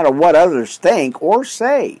wrong, no matter what others think or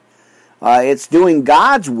say. It's doing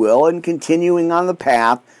God's will and continuing on the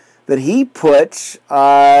path that He puts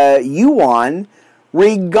you on,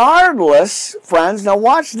 regardless, friends, now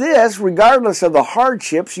watch this, regardless of the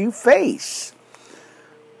hardships you face.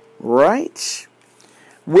 Right?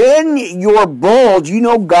 When you're bold,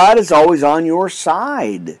 God is always on your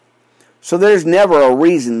side. So there's never a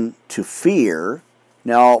reason to fear.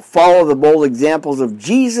 Now, follow the bold examples of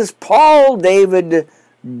Jesus, Paul, David,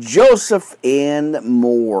 Joseph, and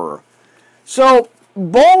more. So,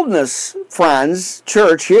 boldness, friends,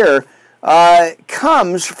 church here,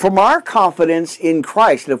 comes from our confidence in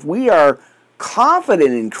Christ. If we are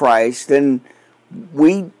confident in Christ, then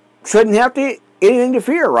we shouldn't have anything to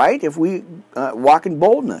fear, right? If we walk in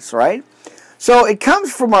boldness, right? So it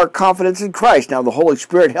comes from our confidence in Christ. Now, the Holy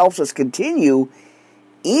Spirit helps us continue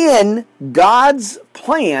in God's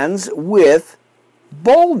plans with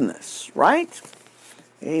boldness, right?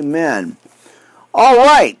 Amen. All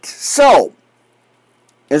right, so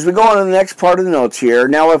as we go on to the next part of the notes here,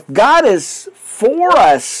 now if God is for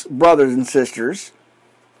us, brothers and sisters,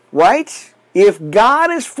 right? If God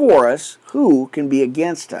is for us, who can be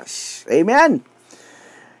against us? Amen.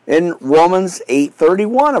 In Romans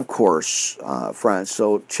 8:31, of course, friends.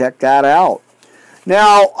 So check that out.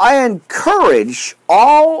 Now, I encourage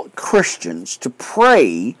all Christians to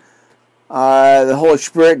pray the Holy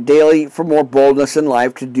Spirit daily for more boldness in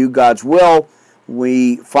life to do God's will.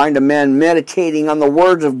 We find a man meditating on the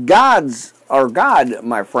words of God,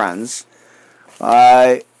 my friends,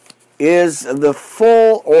 is the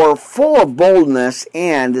full of boldness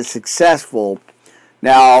and is successful.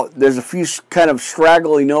 Now, there's a few kind of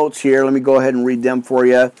straggly notes here. Let me go ahead and read them for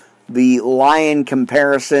you. The lion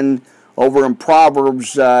comparison over in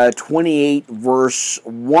Proverbs 28, verse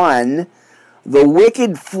 1. The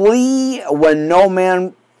wicked flee when no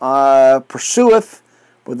man pursueth,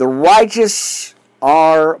 but the righteous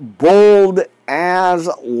are bold as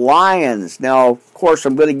lions. Now, of course,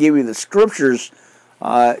 I'm going to give you the scriptures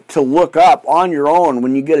to look up on your own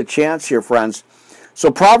when you get a chance here, friends. So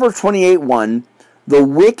Proverbs 28:1, the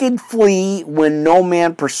wicked flee when no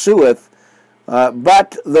man pursueth,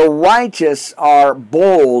 but the righteous are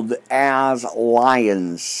bold as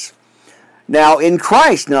lions. Now, in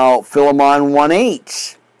Christ, Philemon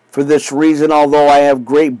 1:8, for this reason, although I have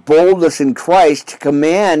great boldness in Christ to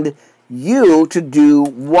command you to do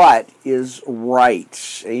what is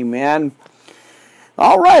right. Amen.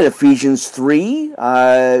 All right, Ephesians 3,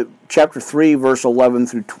 chapter 3, verse 11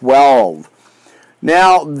 through 12.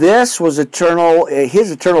 Now, this was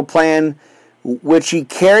his eternal plan, which he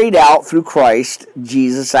carried out through Christ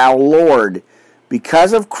Jesus our Lord.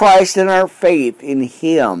 Because of Christ and our faith in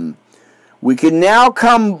him, we can now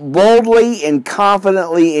come boldly and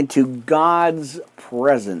confidently into God's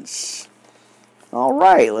presence. All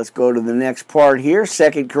right, let's go to the next part here.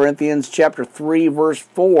 2 Corinthians chapter 3, verse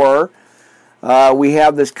 4. We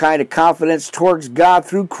have this kind of confidence towards God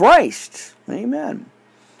through Christ. Amen.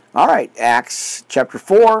 All right, Acts chapter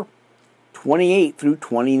 4, 28 through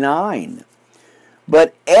 29.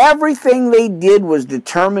 But everything they did was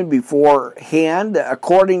determined beforehand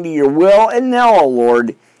according to your will. And now, O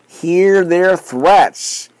Lord, hear their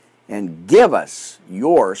threats and give us,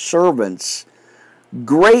 your servants,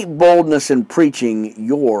 great boldness in preaching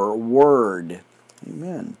your word.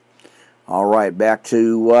 Amen. All right, back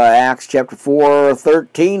to Acts chapter 4,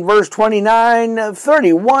 13, verse 29,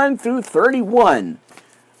 31 through 31.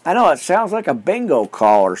 I know it sounds like a bingo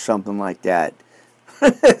call or something like that.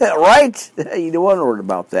 Right? You wondered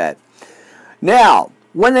about that. Now,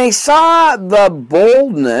 when they saw the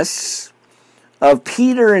boldness of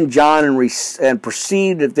Peter and John and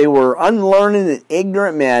perceived that they were unlearned and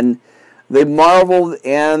ignorant men, they marveled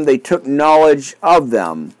and they took knowledge of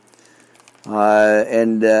them.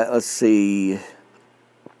 Let's see.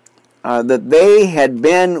 That they had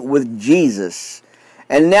been with Jesus.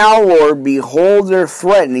 And now, Lord, behold their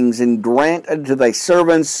threatenings, and grant unto thy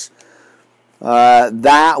servants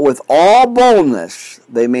that with all boldness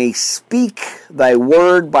they may speak thy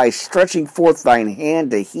word by stretching forth thine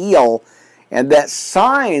hand to heal, and that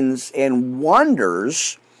signs and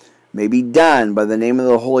wonders may be done by the name of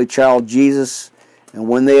the Holy Child Jesus. And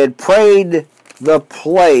when they had prayed, the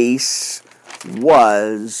place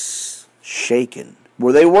was shaken,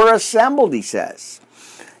 where they were assembled, he says,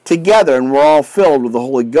 together, and were all filled with the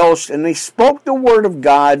Holy Ghost, and they spoke the word of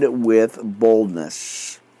God with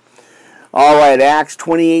boldness. All right, Acts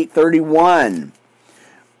 28:31.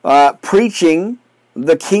 Preaching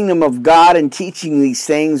the kingdom of God and teaching these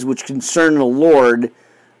things which concern the Lord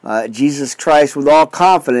Jesus Christ with all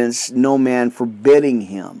confidence, no man forbidding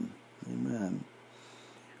him. Amen.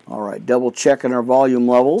 All right, double checking our volume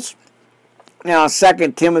levels. Now,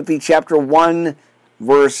 2 Timothy chapter 1,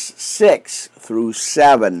 verse 6 through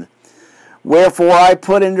 7. Wherefore I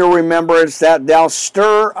put into remembrance that thou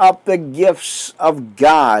stir up the gifts of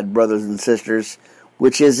God, brothers and sisters,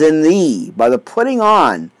 which is in thee, by the putting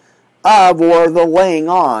on of, or the laying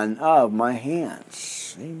on of my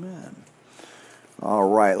hands. Amen. All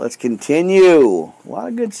right, let's continue. A lot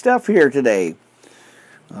of good stuff here today.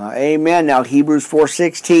 Amen. Now, Hebrews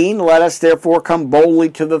 4:16, let us therefore come boldly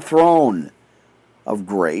to the throne of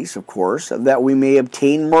grace, of course, that we may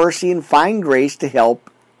obtain mercy and find grace to help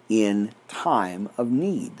in time of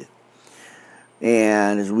need.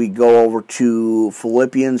 And as we go over to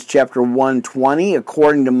Philippians chapter 1:20,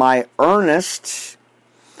 according to my earnest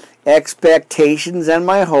expectations and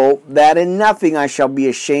my hope, that in nothing I shall be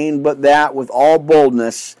ashamed, but that with all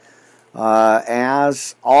boldness,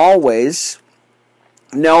 as always,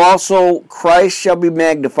 now also Christ shall be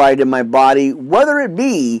magnified in my body, whether it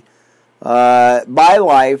be by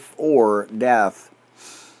life or death.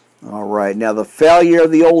 All right, now the failure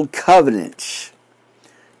of the old covenant.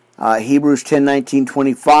 Hebrews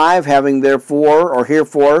 10:19-25, having therefore, or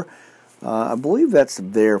herefore, I believe that's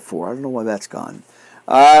therefore. I don't know why that's gone.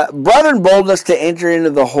 Brethren, boldness to enter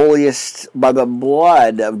into the holiest by the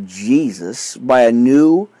blood of Jesus, by a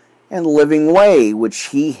new and living way, which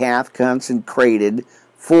he hath consecrated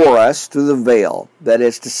for us through the veil, that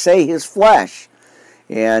is to say, his flesh,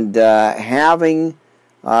 and having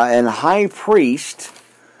an high priest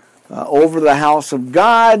over the house of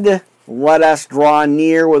God, let us draw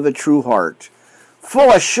near with a true heart,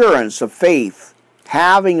 full assurance of faith,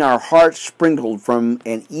 having our hearts sprinkled from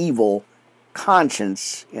an evil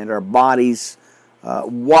conscience and our bodies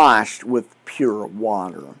washed with pure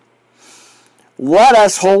water. Let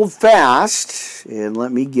us hold fast, and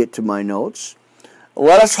let me get to my notes.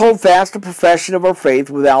 Let us hold fast the profession of our faith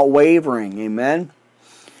without wavering. Amen.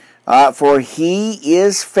 For he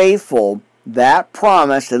is faithful that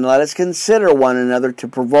promised, and let us consider one another to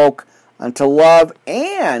provoke unto love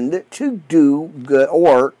and to do good,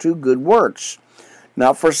 or to good works,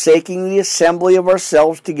 not forsaking the assembly of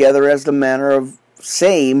ourselves together as the manner of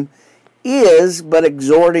same is, but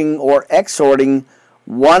exhorting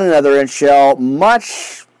one another, and shall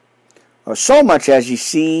much, or so much as ye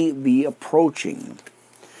see the approaching.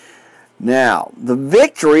 Now, the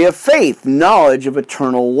victory of faith, knowledge of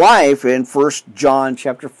eternal life in 1 John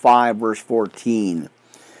chapter 5, verse 14.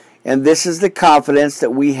 And this is the confidence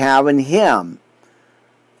that we have in him,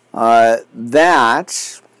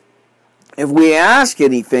 that if we ask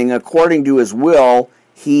anything according to his will,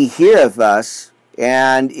 he heareth us.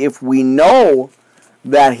 And if we know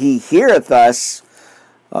that he heareth us,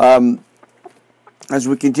 as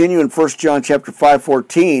we continue in 1 John chapter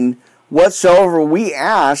 5:14, whatsoever we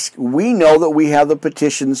ask, we know that we have the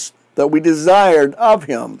petitions that we desired of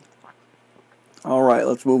him. All right,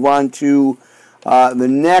 let's move on to the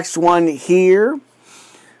next one here.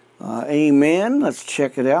 Amen. Let's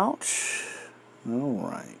check it out. All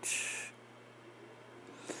right.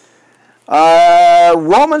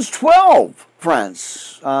 Romans 12,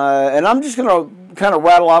 friends. And I'm just going to kind of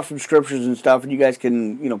rattle off some scriptures and stuff, and you guys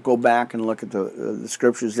can, go back and look at the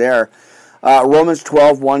scriptures there. Romans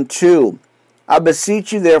 12, 1, 2. I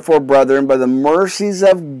beseech you, therefore, brethren, by the mercies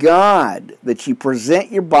of God, that ye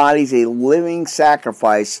present your bodies a living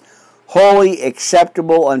sacrifice, holy,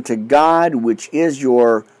 acceptable unto God, which is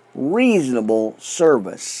your reasonable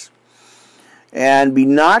service. And be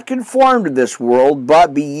not conformed to this world,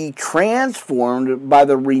 but be ye transformed by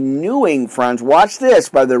the renewing, friends, watch this,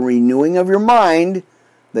 by the renewing of your mind,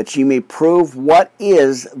 that ye may prove what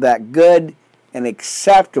is that good and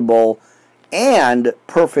acceptable and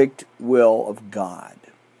perfect will of God.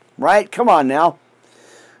 Right? Come on now.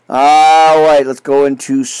 All right, let's go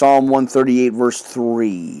into Psalm 138, verse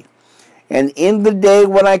 3. And in the day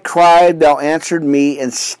when I cried, thou answered me,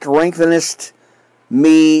 and strengthenest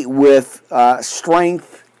me with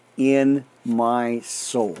strength in my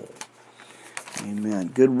soul. Amen.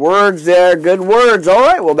 Good words there. Good words. All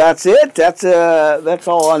right. Well, that's it. That's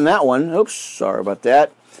all on that one. Oops. Sorry about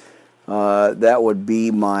that. That would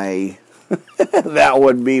be my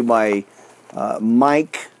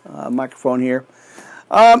microphone here.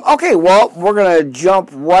 Okay. Well, we're gonna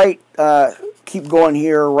jump right. Keep going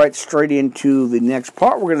here. Right straight into the next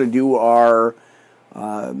part. We're gonna do our.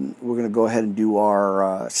 We're going to go ahead and do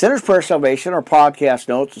our Sinner's Prayer Salvation, our podcast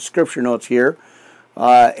notes, the scripture notes here.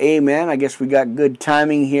 Amen. I guess we got good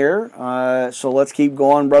timing here. So let's keep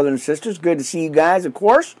going, brothers and sisters. Good to see you guys, of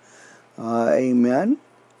course. Amen.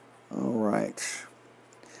 All right.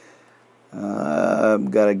 I've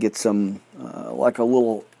got to get some, like a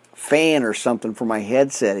little fan or something for my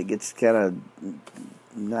headset. It gets kind of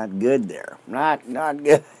not good there. Not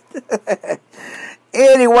good.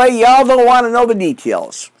 Anyway, y'all don't want to know the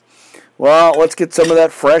details. Well, let's get some of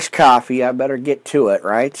that fresh coffee. I better get to it,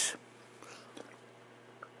 right?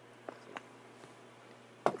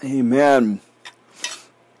 Amen.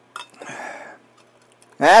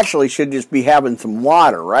 I actually should just be having some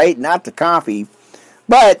water, right? Not the coffee.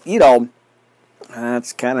 But,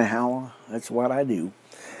 that's kind of that's what I do.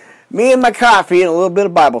 Me and my coffee and a little bit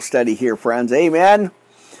of Bible study here, friends. Amen.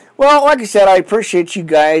 Well, like I said, I appreciate you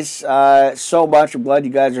guys so much. I'm glad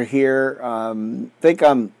you guys are here. I think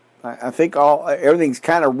everything's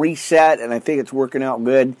kind of reset, and I think it's working out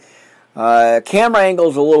good. Camera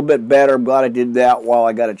angle's a little bit better. I'm glad I did that while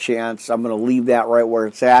I got a chance. I'm going to leave that right where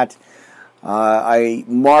it's at. I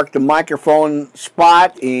marked the microphone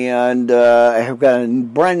spot, and I have got a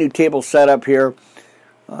brand new table set up here.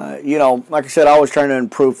 Like I said, I always trying to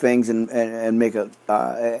improve things and make it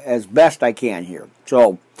as best I can here.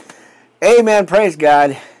 So, amen, praise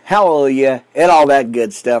God. hallelujah, and all that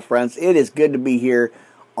good stuff, friends. It is good to be here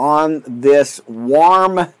on this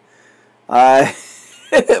warm, boy,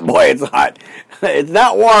 it's hot. It's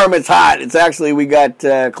not warm, it's hot. It's actually, we got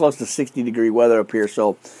close to 60-degree weather up here,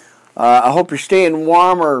 so I hope you're staying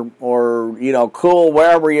warm or cool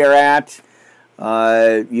wherever you're at,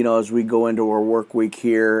 as we go into our work week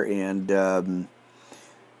here, and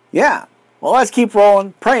yeah. Well, let's keep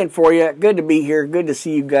rolling. Praying for you. Good to be here. Good to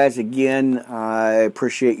see you guys again. I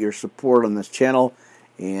appreciate your support on this channel,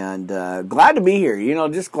 and glad to be here.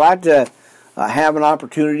 Just glad to have an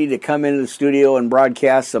opportunity to come into the studio and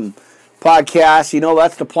broadcast some podcasts.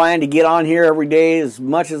 That's the plan, to get on here every day as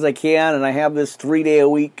much as I can, and I have this 3-day a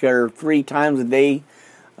week or 3 times a day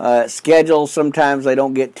schedule. Sometimes I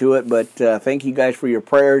don't get to it, but thank you guys for your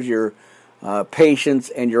prayers, your patience,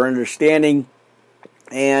 and your understanding.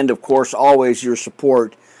 And, of course, always your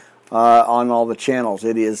support on all the channels.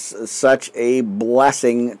 It is such a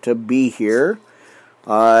blessing to be here.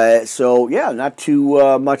 So, yeah, not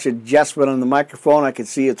too much adjustment on the microphone. I can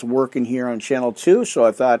see it's working here on channel 2, so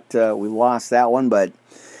I thought we lost that one, but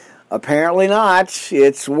apparently not.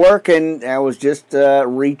 It's working. I was just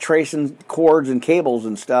retracing cords and cables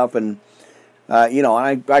and stuff, and, and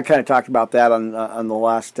I kind of talked about that on the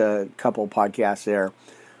last couple of podcasts there.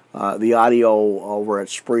 The audio over at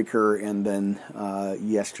Spreaker, and then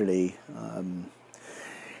yesterday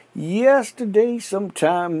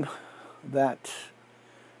sometime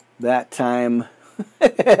that time.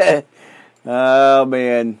 Oh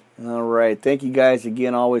man! All right, thank you guys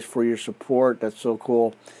again, always for your support. That's so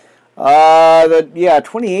cool.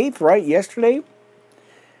 28th, right? Yesterday,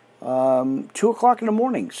 2:00 in the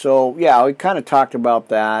morning. So yeah, we kind of talked about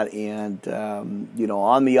that, and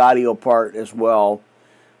on the audio part as well.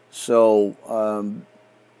 So,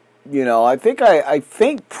 I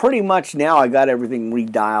think pretty much now I got everything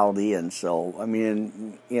redialed in. So, I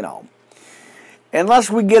mean, unless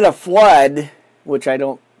we get a flood, which I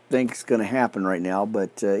don't think is going to happen right now,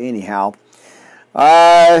 but anyhow,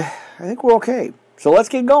 I think we're okay. So let's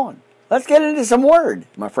get going. Let's get into some word,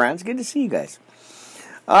 my friends. Good to see you guys.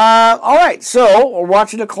 All right, so we're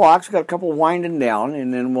watching the clocks. We've got a couple winding down,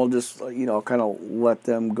 and then we'll just, kind of let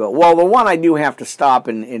them go. Well, the one I do have to stop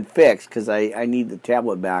and fix because I need the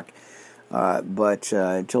tablet back. But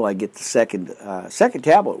until I get the second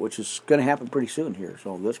tablet, which is going to happen pretty soon here,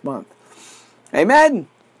 so this month. Amen?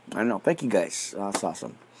 I know. Thank you, guys. That's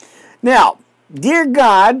awesome. Now, dear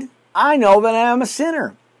God, I know that I am a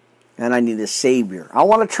sinner, and I need a Savior. I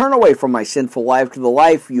want to turn away from my sinful life to the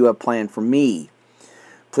life you have planned for me.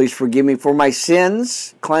 Please forgive me for my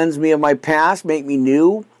sins, cleanse me of my past, make me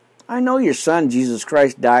new. I know your Son, Jesus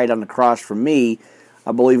Christ, died on the cross for me.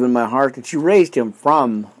 I believe in my heart that you raised him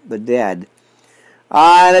from the dead.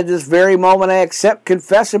 And at this very moment I accept,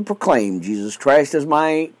 confess, and proclaim Jesus Christ as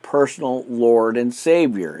my personal Lord and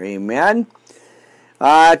Savior. Amen.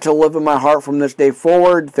 To live in my heart from this day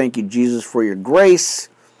forward, thank you, Jesus, for your grace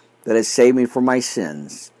that has saved me from my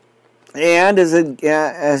sins. And as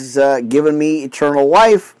given me eternal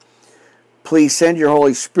life, please send your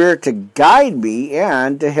Holy Spirit to guide me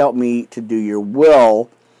and to help me to do your will.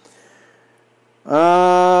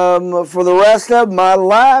 For the rest of my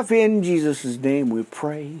life, in Jesus' name we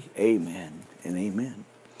pray. Amen and amen.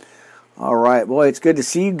 All right, boy, it's good to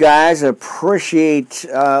see you guys. I appreciate,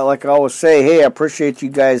 like I always say, I appreciate you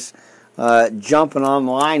guys jumping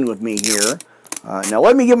online with me here. Now,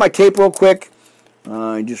 let me get my tape real quick.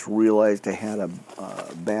 I just realized I had a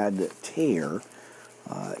bad tear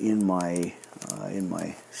in my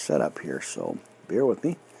setup here, so bear with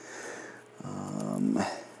me.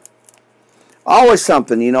 Always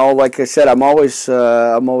something, like I said, I'm always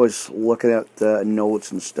looking at the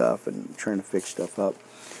notes and stuff and trying to fix stuff up.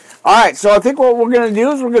 All right, so I think what we're going to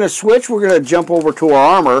do is we're going to switch. We're going to jump over to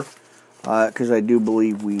our armor because I do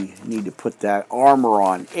believe we need to put that armor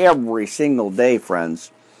on every single day,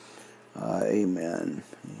 friends. Amen.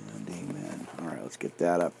 And amen. All right, let's get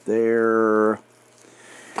that up there.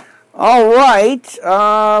 All right.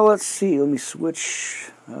 Let's see. Let me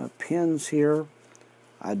switch pins here.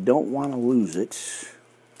 I don't want to lose it.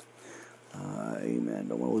 Amen.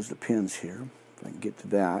 Don't want to lose the pins here. If I can get to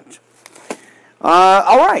that.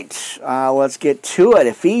 All right. Let's get to it.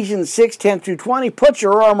 Ephesians 6:10-20. Put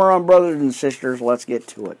your armor on, brothers and sisters. Let's get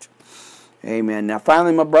to it. Amen. Now,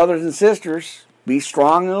 finally, my brothers and sisters, be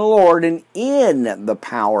strong in the Lord and in the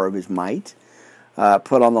power of his might.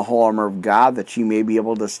 Put on the whole armor of God, that you may be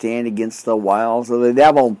able to stand against the wiles of the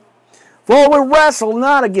devil. For we wrestle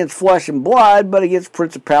not against flesh and blood, but against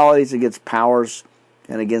principalities, against powers,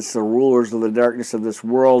 and against the rulers of the darkness of this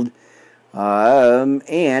world,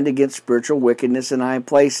 and against spiritual wickedness in high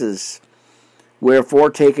places. Wherefore,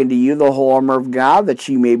 take unto you the whole armor of God, that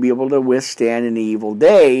ye may be able to withstand an evil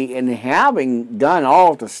day, and having done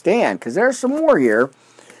all to stand, because there's some more here.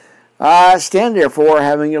 Stand therefore,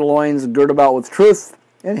 having your loins girt about with truth,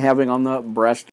 and having on the breast